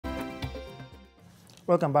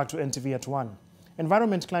Welcome back to NTV at 1.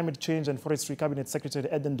 Environment, Climate Change and Forestry Cabinet Secretary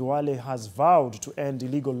Aden Duale has vowed to end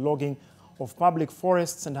illegal logging of public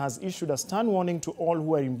forests and has issued a stern warning to all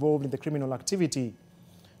who are involved in the criminal activity.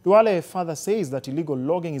 Duale further says that illegal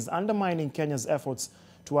logging is undermining Kenya's efforts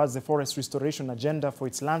towards the forest restoration agenda for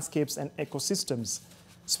its landscapes and ecosystems.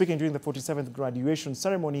 Speaking during the 47th graduation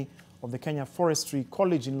ceremony of the Kenya Forestry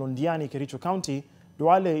College in Londiani, Kericho County,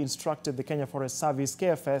 Duale instructed the Kenya Forest Service,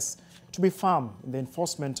 KFS, to be firm in the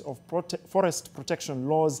enforcement of forest protection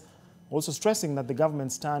laws, also stressing that the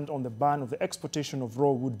government stand on the ban of the exportation of raw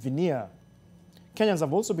wood veneer. Kenyans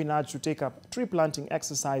have also been urged to take up tree planting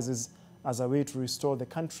exercises as a way to restore the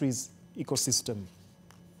country's ecosystem.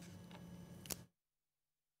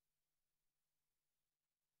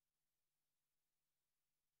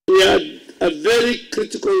 We are at a very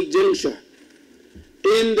critical juncture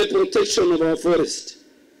in the protection of our forest,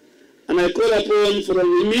 and I call upon for an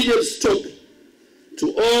immediate stop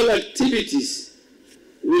to all activities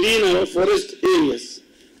within our forest areas.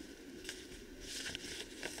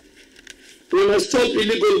 We must stop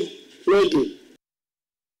illegal logging.